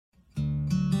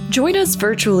Join us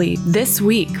virtually this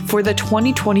week for the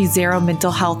 2020 Zero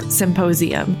Mental Health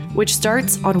Symposium, which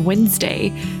starts on Wednesday.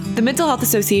 The Mental Health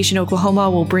Association Oklahoma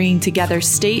will bring together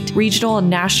state, regional, and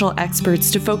national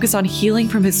experts to focus on healing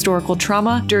from historical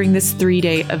trauma during this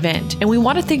 3-day event. And we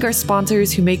want to thank our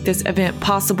sponsors who make this event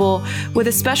possible, with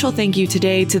a special thank you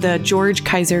today to the George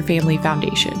Kaiser Family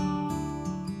Foundation.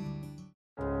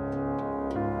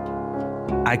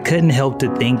 I couldn't help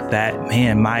to think that,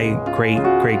 man, my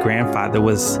great-great-grandfather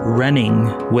was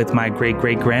running with my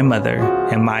great-great-grandmother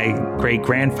and my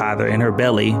great-grandfather in her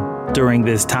belly during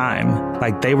this time.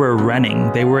 Like, they were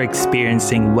running. They were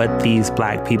experiencing what these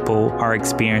Black people are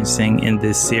experiencing in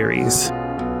this series.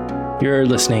 You're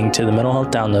listening to the Mental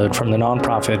Health Download from the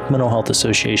nonprofit Mental Health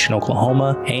Association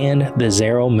Oklahoma and the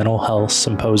Zero Mental Health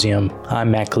Symposium.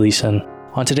 I'm Matt Gleason.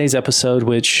 On today's episode,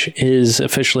 which is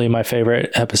officially my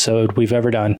favorite episode we've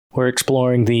ever done, we're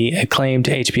exploring the acclaimed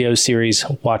HBO series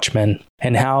Watchmen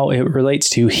and how it relates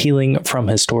to healing from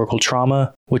historical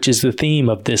trauma, which is the theme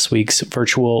of this week's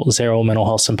virtual Zero Mental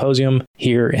Health Symposium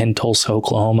here in Tulsa,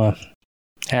 Oklahoma.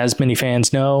 As many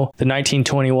fans know, the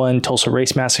 1921 Tulsa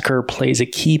Race Massacre plays a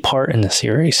key part in the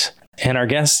series, and our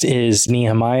guest is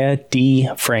Nehemiah D.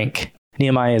 Frank.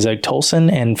 Nehemiah is a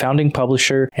Tulsan and founding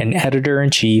publisher and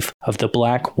editor-in-chief of the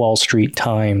Black Wall Street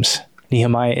Times.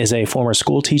 Nehemiah is a former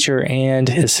school teacher and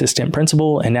assistant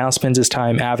principal and now spends his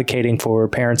time advocating for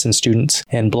parents and students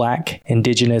in Black,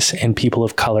 Indigenous, and people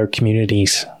of color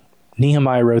communities.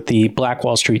 Nehemiah wrote the Black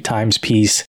Wall Street Times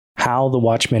piece, How the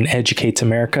Watchman Educates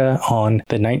America, on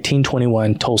the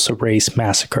 1921 Tulsa Race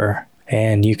Massacre.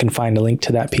 And you can find a link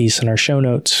to that piece in our show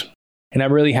notes. And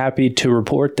I'm really happy to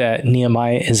report that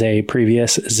Nehemiah is a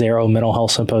previous Zero Mental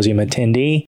Health Symposium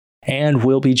attendee and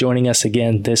will be joining us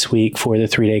again this week for the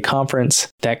 3-day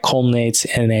conference that culminates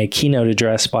in a keynote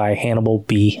address by Hannibal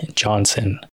B.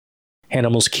 Johnson.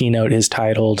 Hannibal's keynote is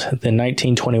titled The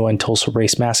 1921 Tulsa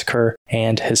Race Massacre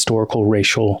and Historical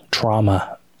Racial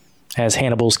Trauma. As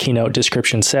Hannibal's keynote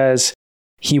description says,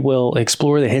 he will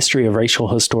explore the history of racial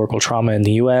historical trauma in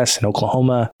the U.S. and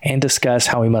Oklahoma and discuss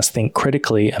how we must think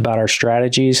critically about our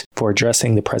strategies for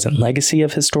addressing the present legacy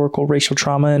of historical racial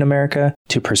trauma in America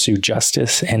to pursue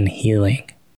justice and healing.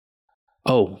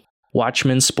 Oh,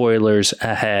 Watchmen spoilers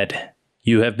ahead.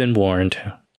 You have been warned.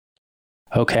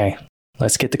 Okay,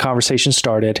 let's get the conversation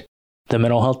started. The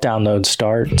Mental Health Download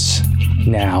starts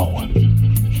now.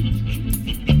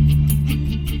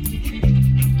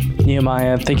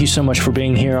 Nehemiah, thank you so much for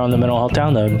being here on the Mental Health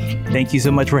Download. Thank you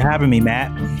so much for having me,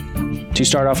 Matt. To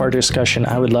start off our discussion,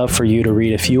 I would love for you to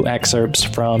read a few excerpts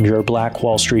from your Black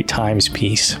Wall Street Times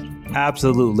piece.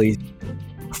 Absolutely.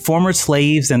 Former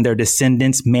slaves and their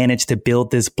descendants managed to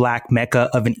build this Black mecca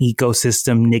of an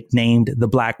ecosystem nicknamed the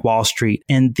Black Wall Street.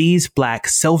 And these Black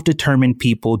self-determined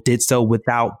people did so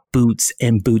without boots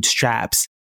and bootstraps.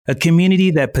 A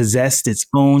community that possessed its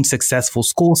own successful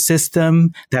school system,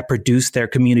 that produced their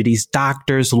community's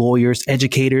doctors, lawyers,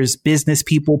 educators, business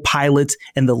people, pilots,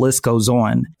 and the list goes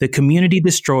on. The community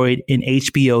destroyed in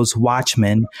HBO's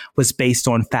Watchmen was based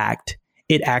on fact.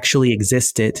 It actually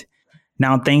existed.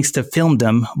 Now, thanks to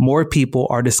filmdom, more people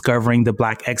are discovering the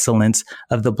Black excellence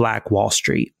of the Black Wall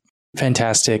Street.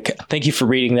 Fantastic. Thank you for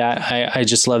reading that. I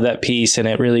just love that piece, and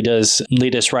it really does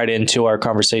lead us right into our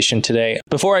conversation today.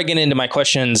 Before I get into my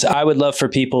questions, I would love for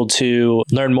people to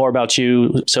learn more about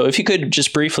you. So if you could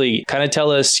just briefly kind of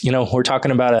tell us, we're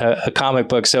talking about a comic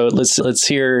book, so let's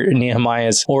hear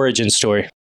Nehemiah's origin story.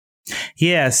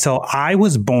 Yeah, so I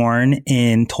was born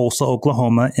in Tulsa,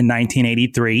 Oklahoma in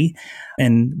 1983.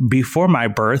 And before my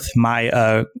birth,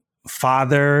 my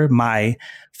father, my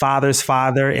father's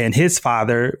father, and his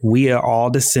father, we are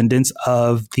all descendants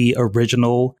of the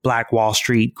original Black Wall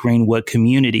Street Greenwood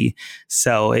community.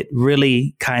 So it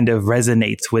really kind of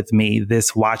resonates with me,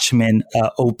 this Watchmen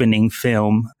opening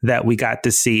film that we got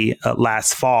to see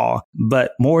last fall.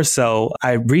 But more so,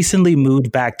 I recently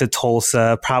moved back to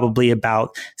Tulsa probably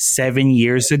about 7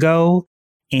 years ago,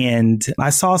 and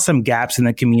I saw some gaps in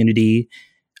the community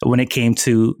when it came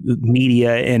to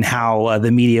media and how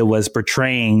the media was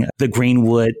portraying the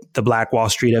Greenwood, the Black Wall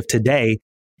Street of today.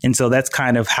 And so that's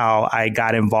kind of how I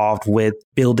got involved with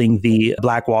building the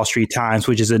Black Wall Street Times,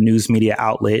 which is a news media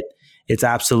outlet. It's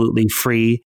absolutely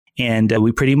free. And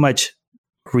we pretty much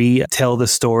retell the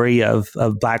story of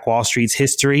Black Wall Street's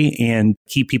history and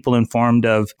keep people informed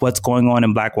of what's going on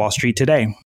in Black Wall Street today.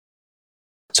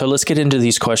 So let's get into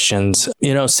these questions.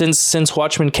 Since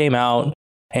Watchmen came out,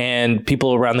 and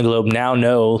people around the globe now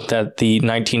know that the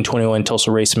 1921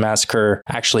 Tulsa Race Massacre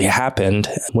actually happened,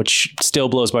 which still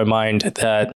blows my mind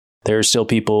that there are still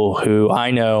people who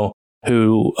I know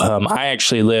who I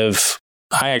actually live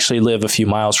I actually live a few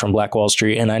miles from Black Wall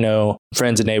Street, and I know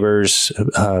friends and neighbors,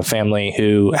 family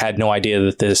who had no idea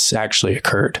that this actually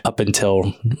occurred up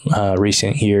until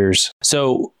recent years.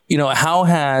 So, how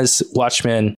has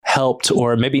Watchmen helped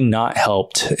or maybe not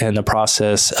helped in the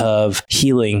process of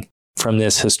healing from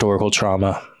this historical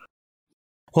trauma?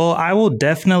 Well, I will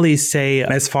definitely say,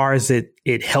 as far as it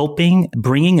helping,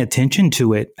 bringing attention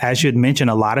to it, as you had mentioned,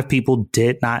 a lot of people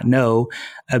did not know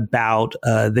about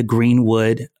the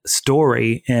Greenwood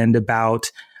story and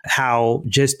about how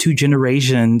just 2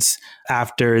 generations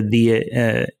after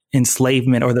the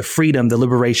enslavement or the freedom, the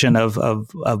liberation of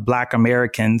Black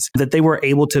Americans, that they were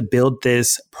able to build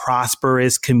this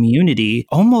prosperous community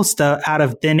almost out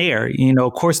of thin air.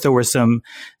 Of course, there were some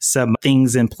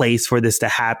things in place for this to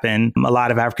happen. A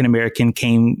lot of African American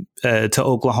came to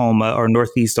Oklahoma or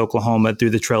Northeast Oklahoma through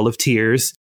the Trail of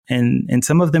Tears. And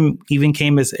some of them even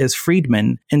came as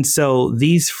freedmen. And so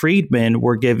these freedmen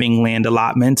were giving land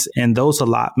allotments, and those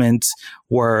allotments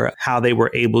were how they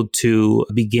were able to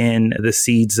begin the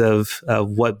seeds of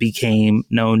what became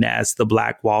known as the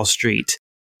Black Wall Street.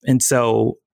 And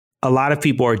so a lot of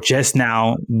people are just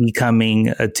now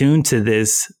becoming attuned to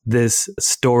this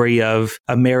story of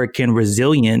American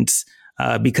resilience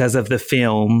because of the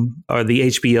film or the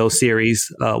HBO series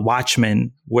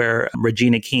Watchmen, where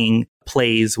Regina King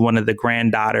plays one of the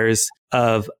granddaughters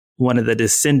of one of the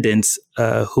descendants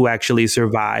who actually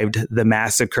survived the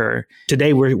massacre.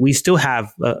 Today, we still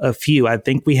have a few. I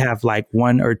think we have like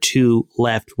 1 or 2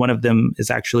 left. One of them is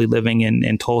actually living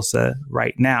in Tulsa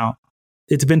right now.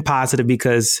 It's been positive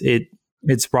because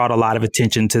it's brought a lot of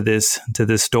attention to this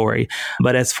story.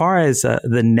 But as far as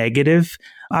the negative,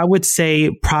 I would say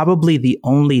probably the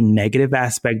only negative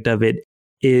aspect of it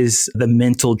is the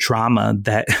mental trauma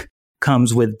that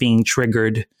comes with being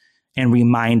triggered and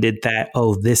reminded that,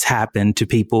 oh, this happened to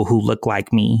people who look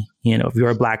like me. If you're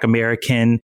a Black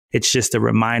American, it's just a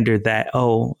reminder that,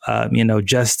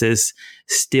 justice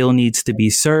still needs to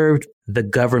be served. The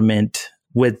government,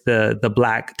 with the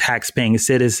Black tax-paying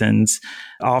citizens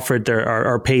offered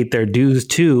or paid their dues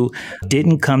to,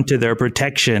 didn't come to their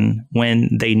protection when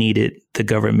they needed the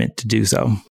government to do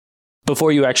so.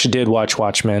 Before you actually did watch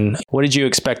Watchmen, what did you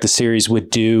expect the series would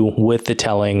do with the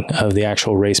telling of the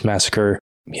actual race massacre?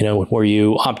 Were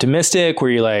you optimistic?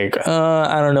 Were you like,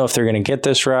 I don't know if they're going to get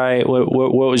this right?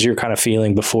 What was your kind of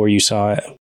feeling before you saw it?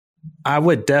 I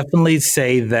would definitely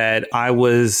say that I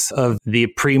was of the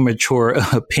premature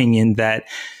opinion that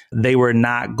they were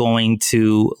not going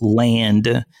to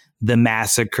land the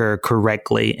massacre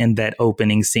correctly in that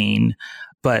opening scene.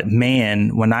 But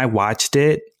man, when I watched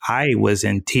it, I was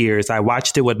in tears. I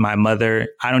watched it with my mother.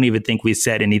 I don't even think we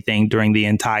said anything during the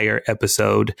entire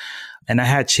episode. And I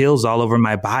had chills all over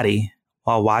my body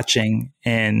while watching.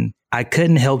 And I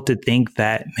couldn't help to think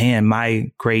that, man,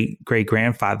 my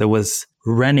great-great-grandfather was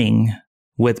running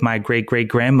with my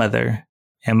great-great-grandmother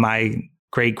and my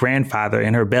great-grandfather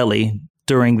in her belly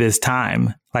during this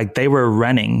time. Like, they were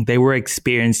running, they were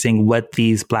experiencing what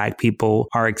these Black people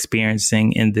are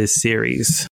experiencing in this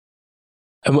series.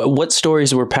 And what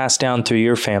stories were passed down through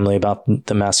your family about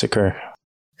the massacre?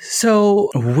 So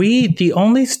the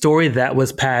only story that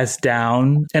was passed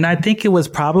down, and I think it was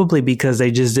probably because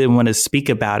they just didn't want to speak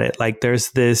about it. Like,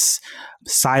 there's this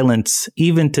silence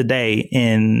even today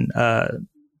in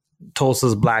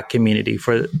Tulsa's Black community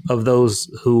of those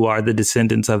who are the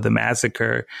descendants of the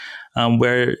massacre,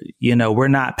 where, we're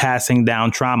not passing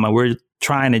down trauma. We're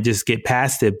trying to just get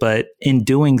past it. But in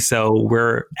doing so,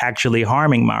 we're actually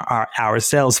harming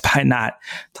ourselves by not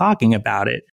talking about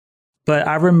it. But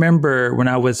I remember when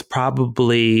I was it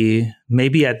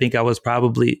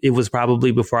was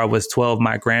probably before I was 12,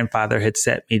 my grandfather had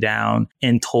set me down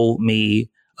and told me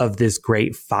of this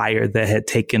great fire that had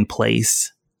taken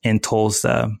place in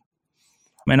Tulsa.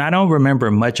 And I don't remember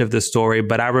much of the story,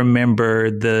 but I remember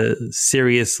the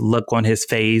serious look on his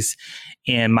face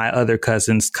and my other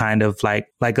cousins kind of like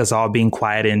us all being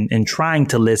quiet and trying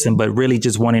to listen, but really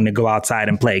just wanting to go outside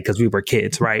and play because we were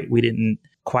kids, right? We didn't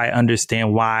quite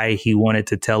understand why he wanted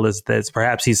to tell us this.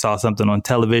 Perhaps he saw something on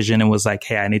television and was like,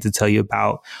 hey, I need to tell you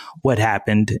about what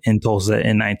happened in Tulsa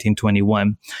in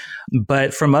 1921.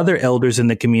 But from other elders in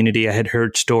the community, I had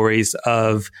heard stories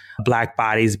of Black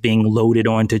bodies being loaded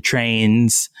onto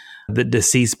trains. The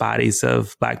deceased bodies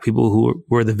of Black people who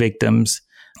were the victims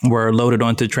were loaded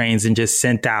onto trains and just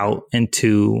sent out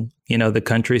into, the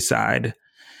countryside.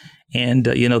 And,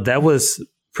 that was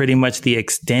pretty much the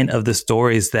extent of the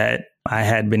stories that I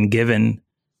had been given.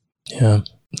 Yeah,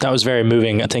 that was very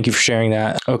moving. Thank you for sharing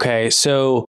that. Okay,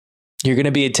 so You're going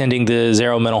to be attending the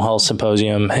Zero Mental Health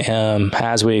Symposium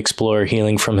as we explore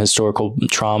healing from historical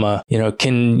trauma.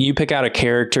 Can you pick out a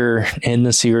character in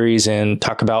the series and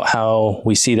talk about how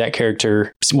we see that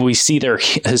character? We see their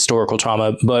historical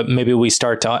trauma, but maybe we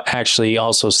start to actually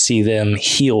also see them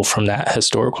heal from that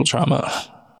historical trauma.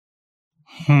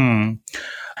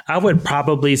 I would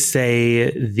probably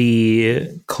say the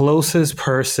closest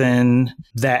person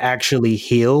that actually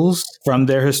heals from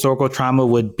their historical trauma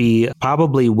would be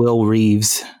probably Will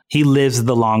Reeves. He lives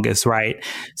the longest, right?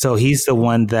 So he's the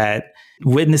one that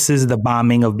witnesses the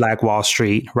bombing of Black Wall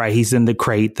Street, right? He's in the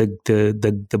crate.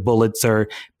 The bullets are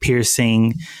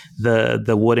piercing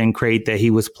the wooden crate that he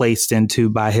was placed into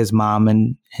by his mom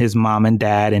and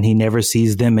dad, and he never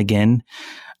sees them again.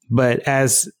 But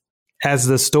as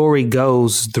the story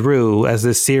goes through, as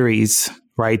the series,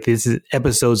 right, this is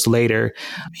episodes later,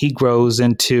 he grows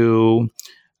into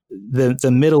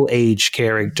the middle-aged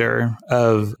character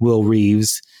of Will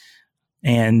Reeves,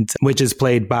 and which is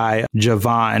played by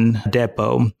Javon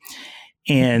Depo.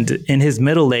 And in his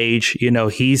middle age, you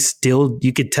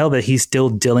could tell that he's still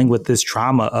dealing with this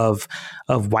trauma of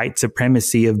white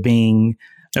supremacy,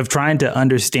 of trying to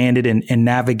understand it and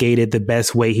navigate it the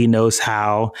best way he knows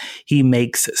how. He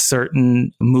makes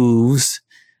certain moves,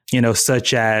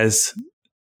 such as,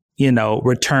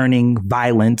 returning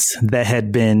violence that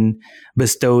had been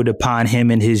bestowed upon him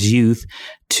in his youth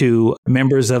to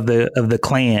members of the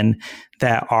Klan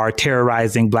that are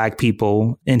terrorizing Black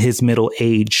people in his middle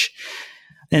age.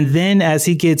 And then as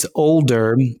he gets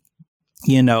older,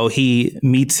 he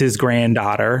meets his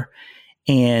granddaughter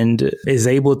and is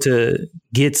able to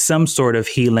get some sort of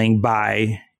healing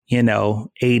by,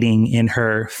 aiding in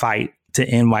her fight to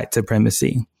end white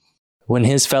supremacy. When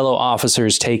his fellow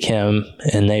officers take him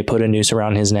and they put a noose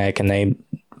around his neck and they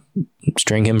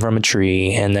string him from a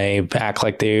tree and they act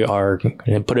like they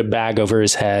put a bag over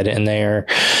his head and they are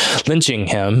lynching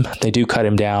him, they do cut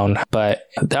him down. But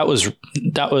that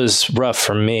was rough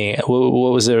for me.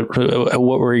 What was it?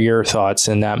 What were your thoughts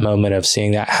in that moment of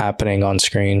seeing that happening on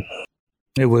screen?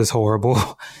 It was horrible.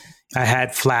 I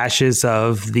had flashes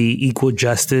of the Equal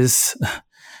Justice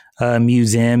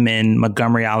Museum in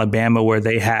Montgomery, Alabama, where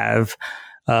they have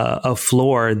a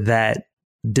floor that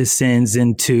descends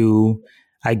into,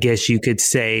 I guess you could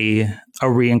say, a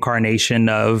reincarnation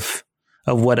of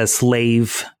what a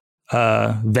slave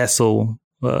vessel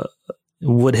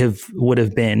would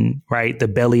have been, right? The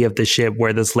belly of the ship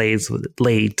where the slaves were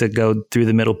laid to go through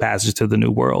the Middle Passage to the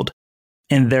New World.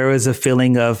 And there was a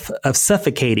feeling of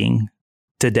suffocating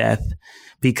to death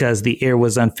because the air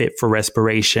was unfit for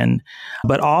respiration.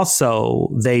 But also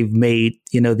they've made,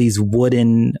 these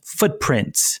wooden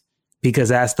footprints,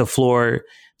 because as the floor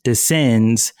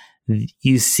descends,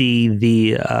 you see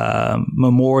the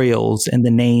memorials and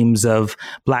the names of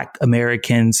Black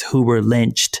Americans who were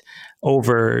lynched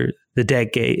over the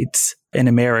decades in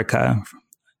America.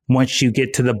 Once you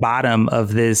get to the bottom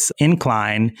of this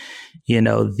incline,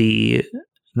 the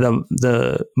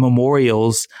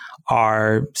memorials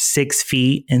are 6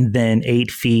 feet and then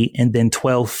 8 feet and then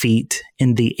 12 feet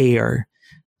in the air,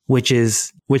 which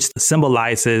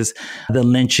symbolizes the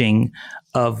lynching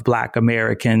of Black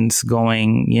Americans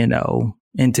going,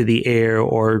 into the air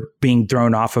or being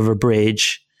thrown off of a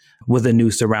bridge with a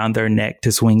noose around their neck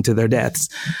to swing to their deaths.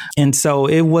 And so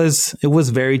it was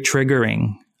very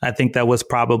triggering. I think that was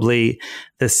probably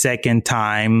the second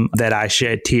time that I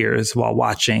shed tears while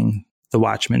watching the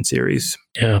Watchmen series.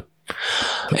 Yeah.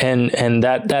 And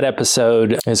that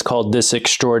episode is called This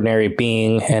Extraordinary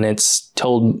Being, and it's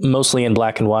told mostly in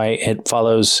black and white. It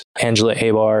follows Angela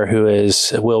Abar, who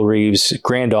is Will Reeves'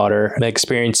 granddaughter,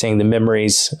 experiencing the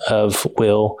memories of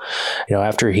Will.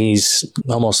 After he's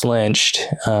almost lynched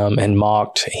and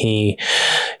mocked, he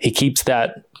keeps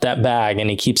that bag and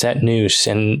he keeps that noose,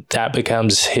 and that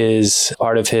becomes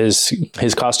part of his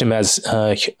costume as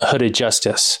Hooded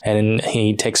Justice, and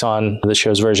he takes on the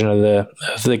show's version of the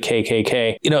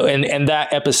KKK. And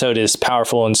that episode is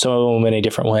powerful in so many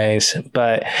different ways.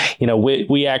 But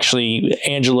we actually,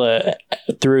 Angela,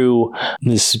 through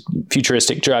this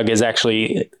futuristic drug, is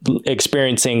actually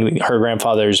experiencing her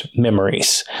grandfather's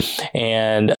memories,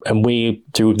 and we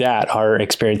through that are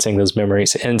experiencing those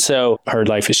memories, and so her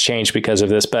life has changed because of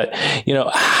this. But,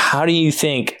 how do you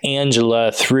think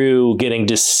Angela, through getting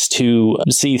to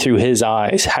see through his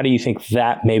eyes, how do you think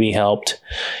that maybe helped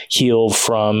heal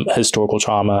from historical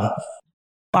trauma?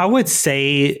 I would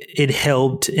say it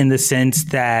helped in the sense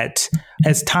that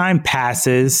as time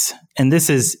passes, and this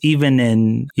is even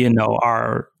in,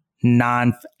 our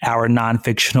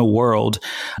non-fictional world,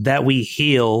 that we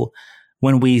heal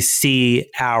when we see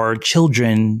our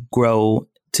children grow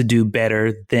to do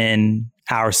better than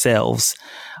ourselves.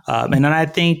 And then I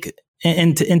think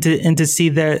and to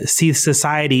see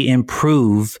society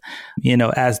improve,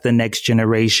 as the next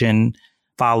generation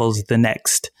follows the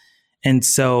next. And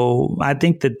so I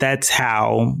think that that's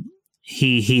how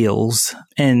he heals.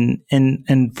 And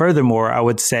furthermore, I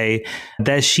would say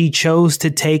that she chose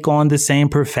to take on the same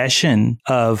profession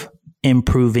of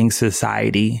improving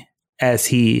society as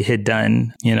he had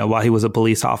done, while he was a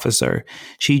police officer.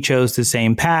 She chose the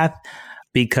same path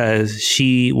because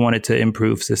she wanted to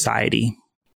improve society.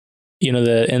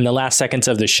 In the last seconds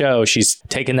of the show, she's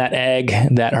taken that egg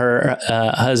that her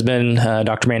husband,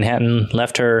 Dr. Manhattan,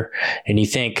 left her, and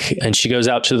she goes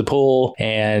out to the pool,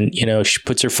 and she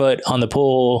puts her foot on the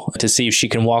pool to see if she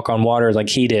can walk on water like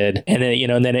he did, and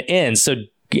then it ends. So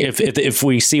if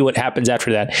we see what happens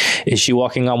after that, is she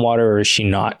walking on water or is she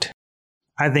not?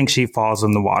 I think she falls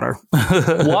in the water.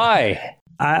 Why?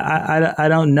 I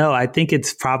don't know. I think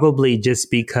it's probably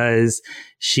just because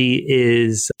she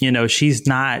is, she's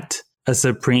not a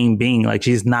supreme being. Like,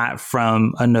 she's not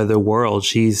from another world.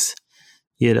 She's,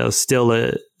 still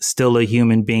a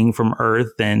human being from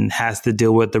Earth and has to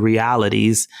deal with the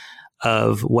realities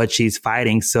of what she's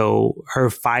fighting. So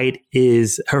her fight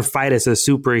as a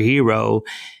superhero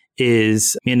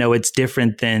is, it's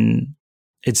different than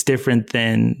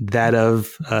that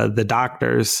of the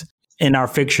doctors. In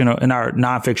our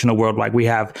non-fictional world, like we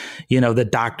have, the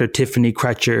Dr. Tiffany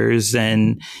Crutchers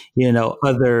and,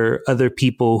 other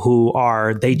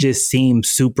people they just seem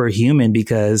superhuman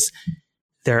because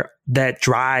that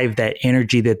drive, that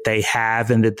energy that they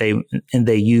have and that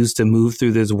they use to move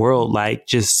through this world, like,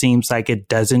 just seems like it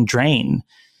doesn't drain.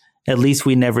 At least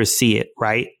we never see it,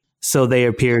 right? So they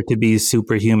appear to be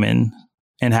superhuman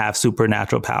and have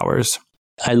supernatural powers.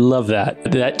 I love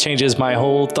that. That changes my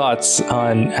whole thoughts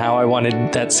on how I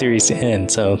wanted that series to end.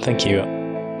 So thank you.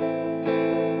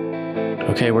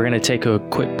 Okay, we're going to take a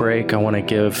quick break. I want to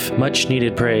give much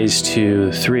needed praise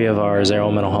to 3 of our Zero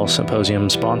Mental Health Symposium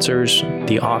sponsors,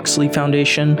 the Oxley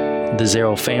Foundation, the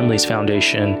Zero Families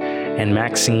Foundation, and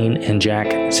Maxine and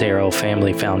Jack Zero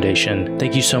Family Foundation.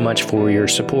 Thank you so much for your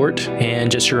support.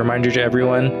 And just a reminder to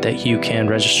everyone that you can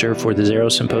register for the Zero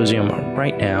Symposium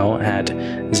right now at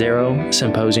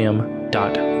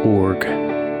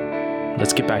zerosymposium.org.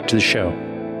 Let's get back to the show.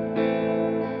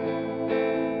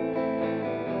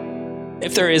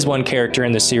 If there is one character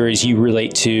in the series you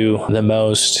relate to the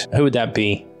most, who would that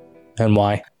be and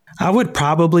why? I would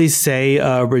probably say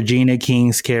Regina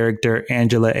King's character,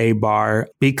 Angela Abar,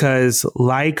 because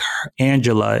like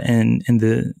Angela in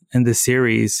the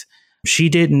series, she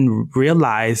didn't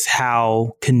realize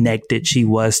how connected she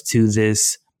was to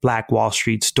this Black Wall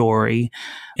Street story.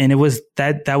 And it was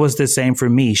that was the same for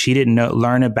me. She didn't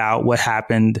learn about what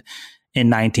happened in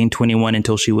 1921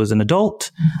 until she was an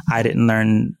adult. I didn't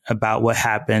learn about what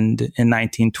happened in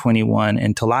 1921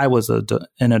 until I was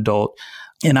an adult.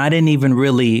 And I didn't even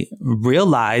really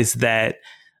realize that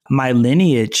my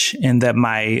lineage and that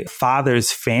my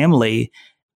father's family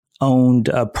owned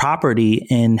a property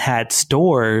and had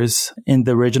stores in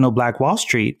the original Black Wall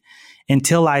Street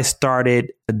until I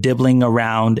started dibbling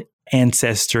around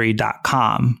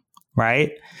Ancestry.com,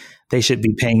 right? They should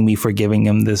be paying me for giving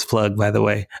them this plug, by the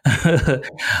way.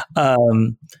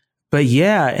 But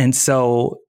yeah, and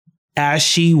so as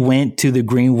she went to the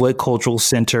Greenwood Cultural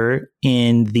Center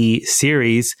in the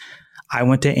series, I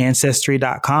went to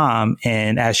Ancestry.com,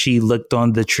 and as she looked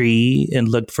on the tree and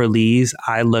looked for leaves,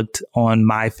 I looked on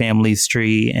my family's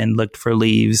tree and looked for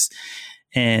leaves.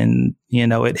 And,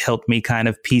 it helped me kind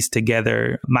of piece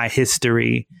together my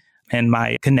history and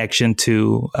my connection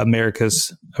to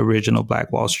America's original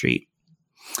Black Wall Street.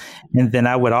 And then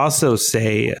I would also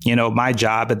say, my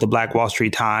job at the Black Wall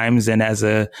Street Times and as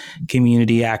a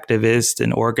community activist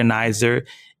and organizer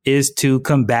is to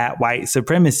combat white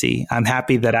supremacy. I'm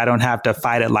happy that I don't have to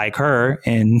fight it like her.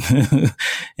 And,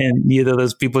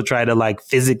 those people try to like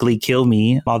physically kill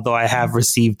me, although I have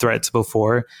received threats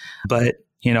before. But,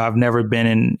 I've never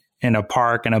been in a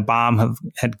park and a bomb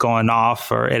had gone off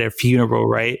or at a funeral,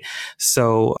 right?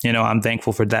 So, I'm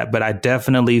thankful for that. But I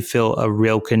definitely feel a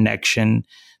real connection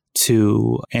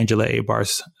to Angela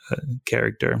Abar's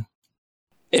character.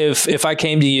 If I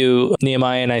came to you,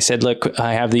 Nehemiah, and I said, look,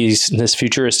 I have this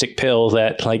futuristic pill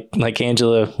that like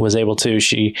Angela was able to,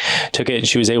 she took it and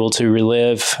she was able to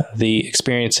relive the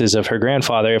experiences of her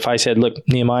grandfather. If I said, look,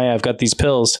 Nehemiah, I've got these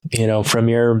pills, from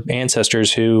your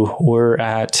ancestors who were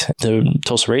at the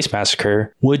Tulsa Race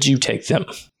Massacre, would you take them?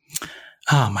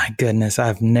 Oh my goodness.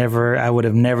 I would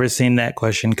have never seen that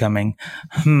question coming.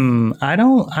 I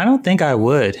don't think I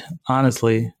would,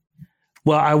 honestly.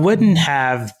 Well, I wouldn't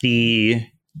have the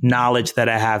knowledge that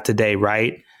I have today,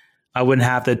 right? I wouldn't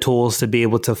have the tools to be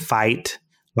able to fight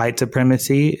white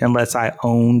supremacy unless I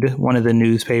owned one of the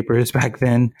newspapers back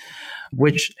then,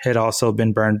 which had also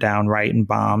been burned down, right, and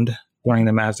bombed during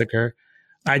the massacre.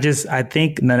 I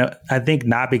think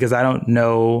not, because I don't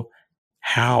know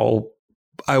how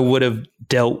I would have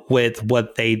dealt with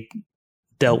what they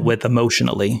dealt with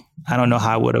emotionally. I don't know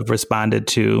how I would have responded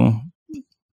to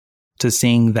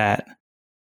seeing that.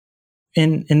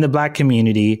 In the Black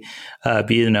community,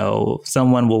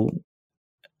 someone will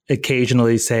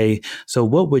occasionally say, so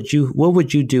what would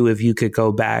you do if you could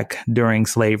go back during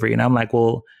slavery? And I'm like,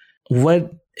 well,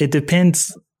 it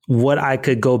depends what I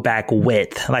could go back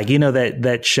with. Like,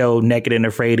 that show Naked and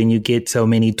Afraid, and you get so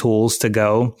many tools to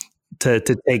go to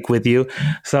take with you.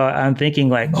 So I'm thinking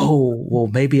like, oh, well,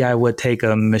 maybe I would take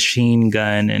a machine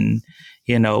gun and,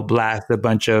 blast a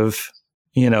bunch of,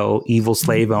 evil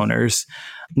slave owners.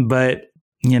 But,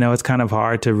 it's kind of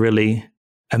hard to really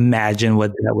imagine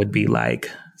what that would be like.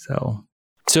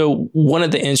 So one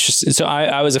of the interesting,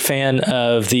 I was a fan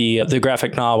of the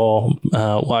graphic novel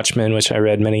Watchmen, which I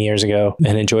read many years ago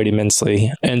and enjoyed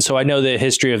immensely. And so I know the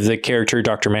history of the character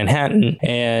Dr. Manhattan,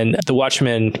 and the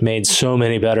Watchmen made so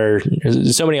many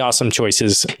awesome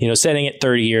choices. Setting it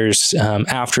 30 years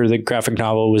after the graphic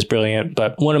novel was brilliant.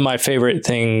 But one of my favorite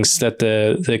things that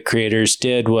the creators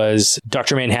did was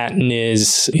Dr. Manhattan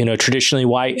is traditionally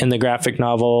white in the graphic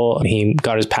novel. He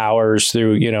got his powers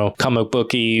through comic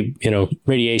booky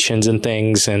radiations and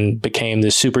things, and became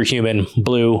this superhuman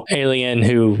blue alien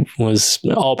who was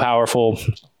all powerful,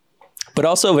 but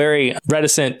also very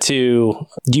reticent to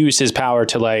use his power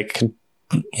to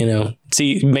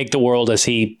make the world as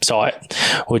he saw it,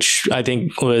 which I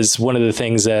think was one of the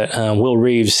things that Will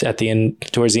Reeves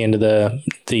towards the end of the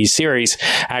series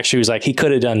actually was like, he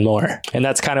could have done more. And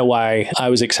that's kind of why I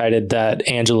was excited that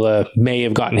Angela may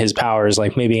have gotten his powers.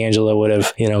 Like maybe Angela would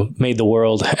have, made the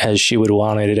world as she would have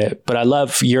wanted it. But I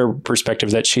love your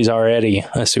perspective that she's already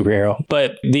a superhero.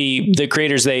 But the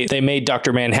creators, they made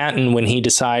Dr. Manhattan when he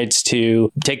decides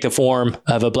to take the form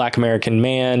of a Black American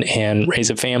man and raise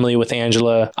a family with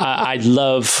Angela. I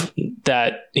love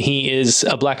that he is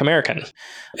a Black American.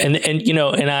 And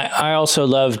I also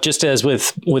love, just as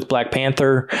with Black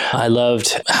Panther, I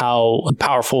loved how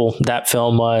powerful that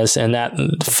film was, and that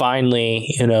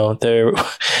finally,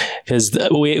 because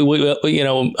we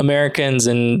Americans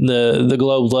and the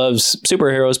globe loves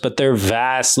superheroes, but they're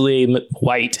vastly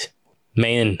white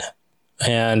men.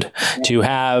 And to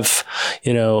have,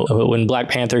 when Black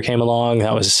Panther came along,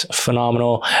 that was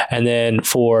phenomenal. And then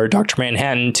for Dr.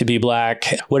 Manhattan to be Black,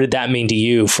 what did that mean to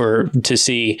you to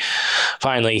see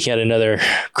finally yet another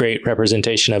great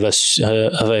representation of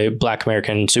a Black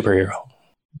American superhero?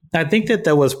 I think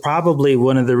that was probably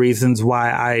one of the reasons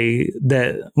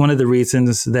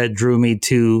that drew me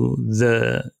to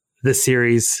the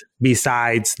series,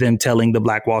 besides them telling the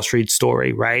Black Wall Street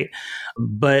story, right?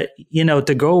 But,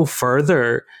 to go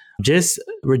further, just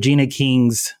Regina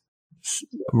King's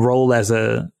role as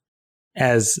the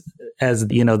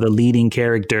leading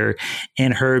character,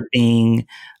 and her being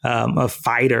a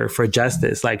fighter for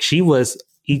justice. Like, she was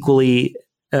equally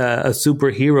a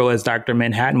superhero as Dr.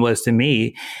 Manhattan was to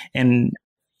me. And,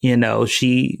 and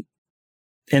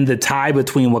the tie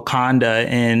between Wakanda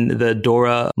and the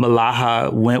Dora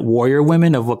Milaje warrior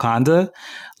women of Wakanda,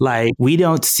 like, we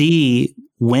don't see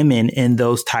women in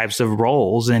those types of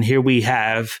roles. And here we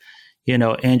have,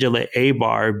 Angela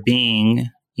Abar being,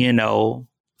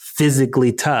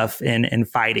 physically tough and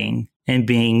fighting and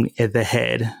being at the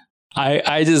head.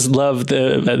 I just love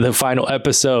the final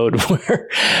episode where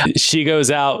she goes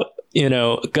out,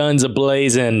 guns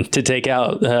ablazing to take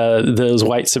out those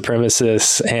white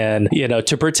supremacists and,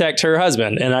 to protect her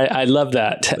husband. And I love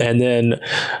that. And then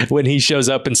when he shows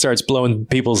up and starts blowing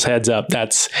people's heads up,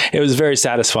 it was very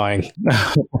satisfying.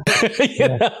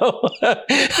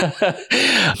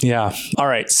 Yeah. All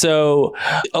right. So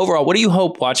overall, what do you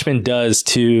hope Watchmen does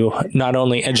to not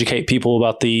only educate people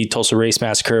about the Tulsa Race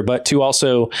Massacre, but to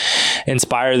also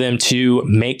inspire them to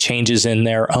make changes in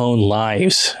their own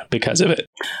lives because of it?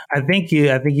 I think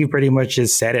you pretty much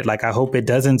just said it. Like, I hope it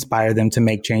does inspire them to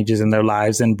make changes in their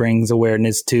lives and brings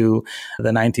awareness to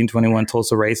the 1921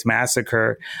 Tulsa Race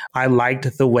Massacre. I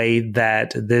liked the way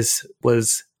that this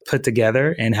was put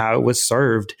together and how it was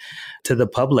served to the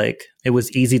public. It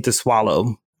was easy to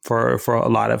swallow for a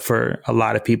lot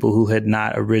of people who had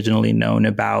not originally known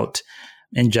about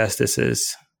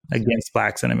injustices against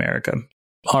Blacks in America.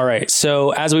 All right.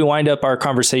 So as we wind up our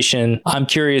conversation, I'm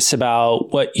curious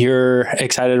about what you're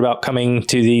excited about coming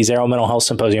to the Zarrow Mental Health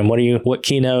Symposium. What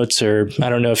keynotes, or I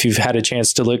don't know if you've had a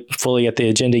chance to look fully at the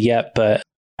agenda yet, but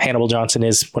Hannibal Johnson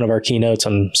is one of our keynotes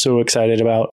I'm so excited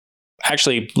about.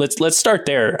 Actually, let's start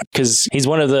there, because he's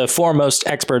one of the foremost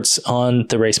experts on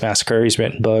the race massacre. He's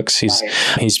written books.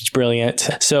 He's brilliant.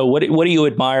 So what do you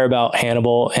admire about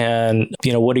Hannibal, and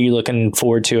what are you looking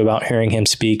forward to about hearing him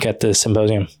speak at the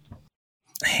symposium?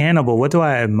 Hannibal, what do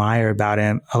I admire about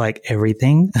him? I like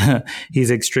everything.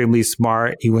 He's extremely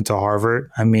smart. He went to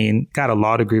Harvard. I mean, got a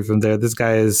law degree from there. This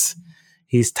guy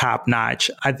he's top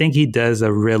notch. I think he does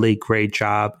a really great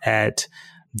job at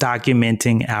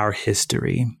documenting our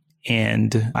history.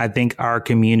 And I think our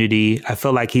community, I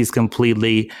feel like he's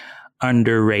completely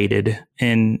underrated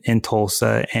in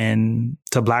Tulsa and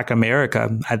to Black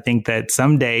America. I think that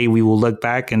someday we will look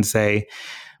back and say,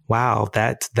 wow,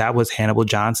 that was Hannibal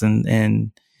Johnson.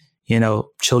 And,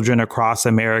 children across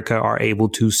America are able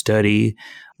to study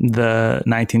the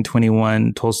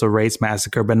 1921 Tulsa Race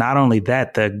Massacre. But not only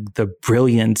that, the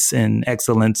brilliance and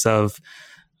excellence of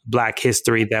Black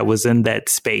history that was in that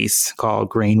space called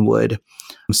Greenwood.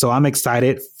 So I'm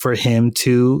excited for him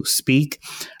to speak.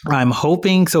 I'm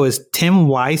hoping. So is Tim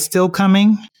Weiss still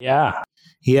coming? Yeah.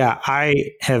 Yeah, I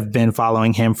have been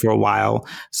following him for a while.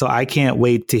 So I can't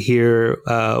wait to hear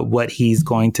what he's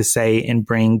going to say and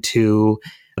bring to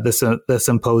the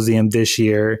symposium this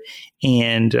year.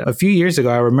 And a few years ago,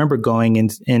 I remember going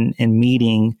and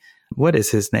meeting, what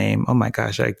is his name? Oh my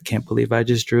gosh, I can't believe I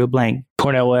just drew a blank.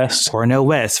 Cornel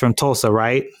West from Tulsa,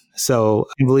 right? So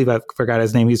I believe I forgot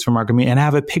his name. He's from our community. And I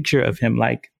have a picture of him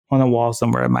on the wall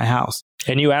somewhere at my house.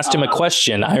 And you asked him a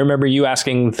question. I remember you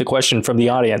asking the question from the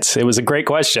audience. It was a great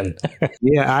question.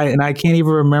 Yeah, I can't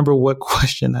even remember what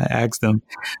question I asked him.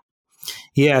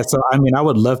 Yeah, so I mean, I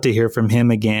would love to hear from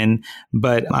him again,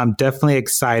 but I'm definitely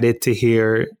excited to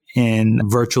hear and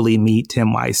virtually meet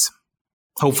Tim Weiss.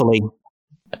 Hopefully.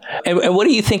 And what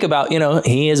do you think about,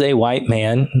 he is a white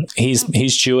man.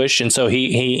 He's Jewish. And so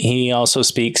he also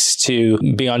speaks to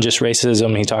beyond just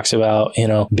racism. He talks about,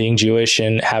 being Jewish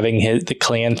and having the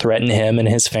Klan threaten him and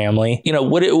his family.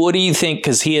 What do you think?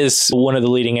 Because he is one of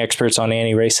the leading experts on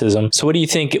anti-racism. So what do you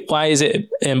think? Why is it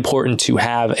important to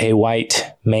have a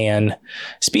white man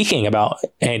speaking about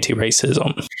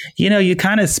anti-racism? You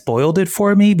kind of spoiled it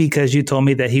for me because you told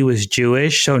me that he was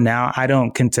Jewish. So now I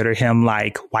don't consider him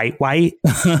like white.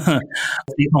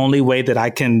 The only way that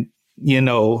I can,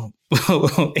 answer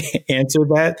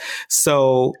that.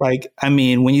 So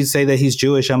when you say that he's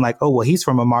Jewish, I'm like, oh, well, he's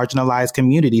from a marginalized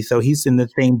community. So he's in the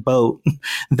same boat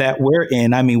that we're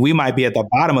in. I mean, we might be at the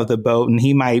bottom of the boat and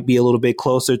he might be a little bit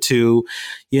closer to,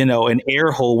 an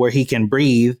air hole where he can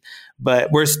breathe,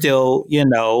 but we're still,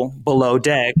 below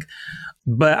deck.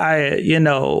 But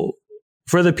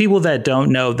for the people that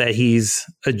don't know that he's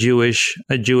a Jewish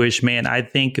man, I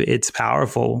think it's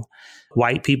powerful.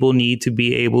 White people need to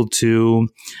be able to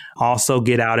also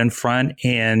get out in front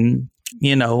and,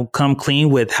 come clean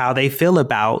with how they feel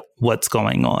about what's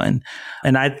going on.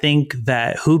 And I think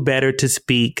that who better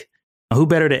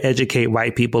to educate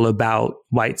white people about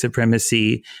white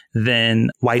supremacy than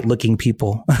white looking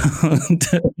people,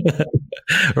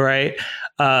 right?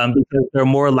 Because they're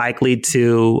more likely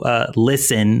to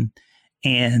listen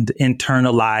and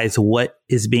internalize what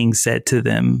is being said to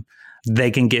them. They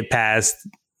can get past,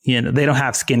 they don't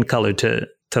have skin color to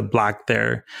block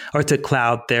their or to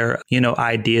cloud their,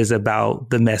 ideas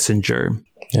about the messenger.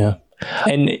 Yeah.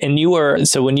 And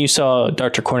so when you saw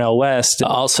Dr. Cornel West,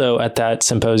 also at that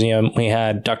symposium, we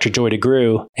had Dr. Joy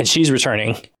DeGruy, and she's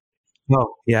returning.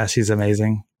 Oh, yeah, she's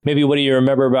amazing. Maybe what do you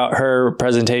remember about her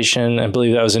presentation? I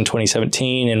believe that was in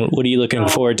 2017. And what are you looking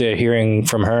forward to hearing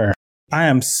from her? I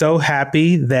am so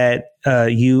happy that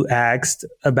you asked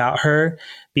about her,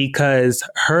 because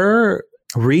her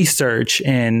research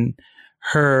and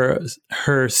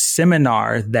her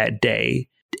seminar that day,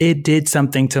 it did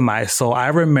something to my soul. I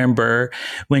remember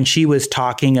when she was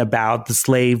talking about the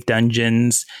slave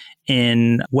dungeons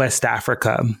in West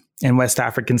Africa, in West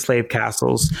African slave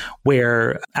castles,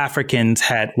 where Africans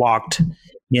had walked,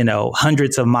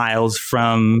 hundreds of miles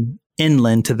from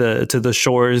inland to the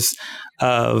shores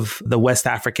of the West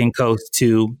African coast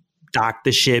to dock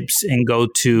the ships and go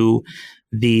to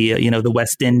the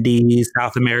West Indies,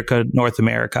 South America, North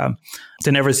America,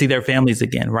 to never see their families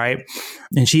again, right?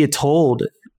 And she had told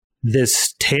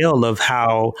this tale of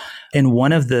how in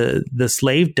one of the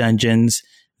slave dungeons,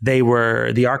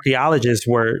 the archaeologists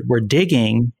were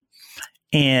digging,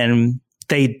 and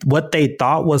what they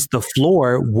thought was the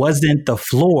floor wasn't the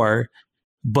floor,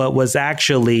 but was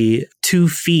actually 2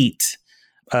 feet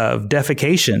of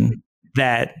defecation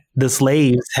that the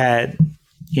slaves had,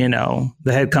 that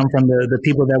had come from the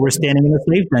people that were standing in the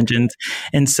slave dungeons.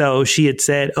 And so she had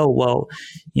said, oh, well,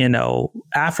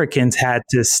 Africans had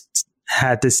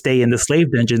to stay in the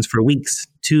slave dungeons for weeks,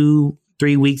 2-3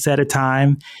 weeks at a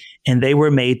time. and they were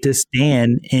made to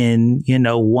stand in,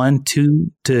 1,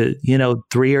 2 to,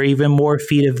 3 or even more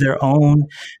feet of their own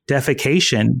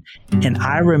defecation. And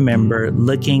I remember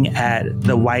looking at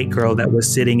the white girl that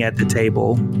was sitting at the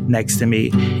table next to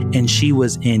me, and she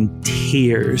was in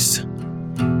tears.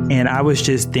 And I was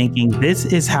just thinking, this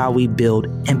is how we build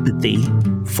empathy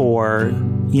for,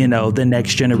 the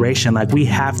next generation. Like, we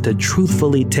have to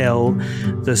truthfully tell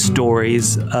the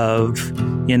stories of,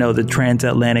 the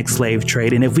transatlantic slave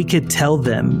trade. And if we could tell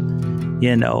them,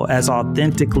 as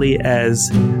authentically as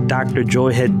Dr.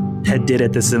 Joy had did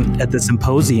at the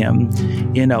symposium,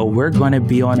 we're going to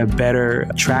be on a better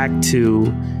track to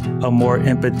a more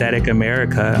empathetic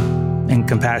America and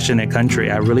compassionate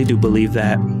country. I really do believe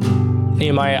that.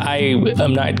 Nehemiah,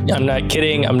 I'm not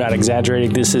kidding. I'm not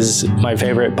exaggerating. This is my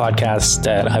favorite podcast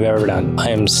that I've ever done. I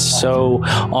am so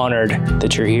honored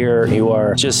that you're here. You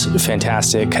are just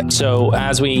fantastic. So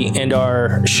as we end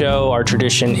our show, our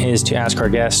tradition is to ask our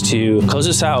guests to close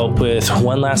us out with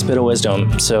one last bit of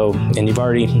wisdom. So, and you've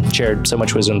already shared so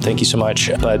much wisdom. Thank you so much.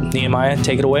 But Nehemiah,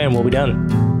 take it away and we'll be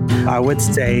done. I would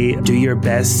say do your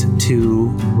best to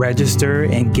register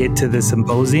and get to the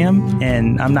symposium.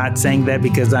 And I'm not saying that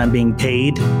because I'm being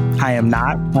paid. I am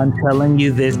not. I'm telling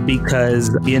you this because,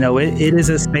 it is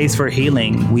a space for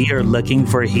healing. We are looking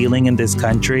for healing in this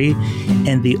country.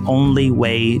 And the only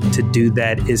way to do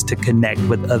that is to connect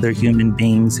with other human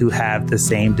beings who have the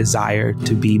same desire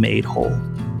to be made whole.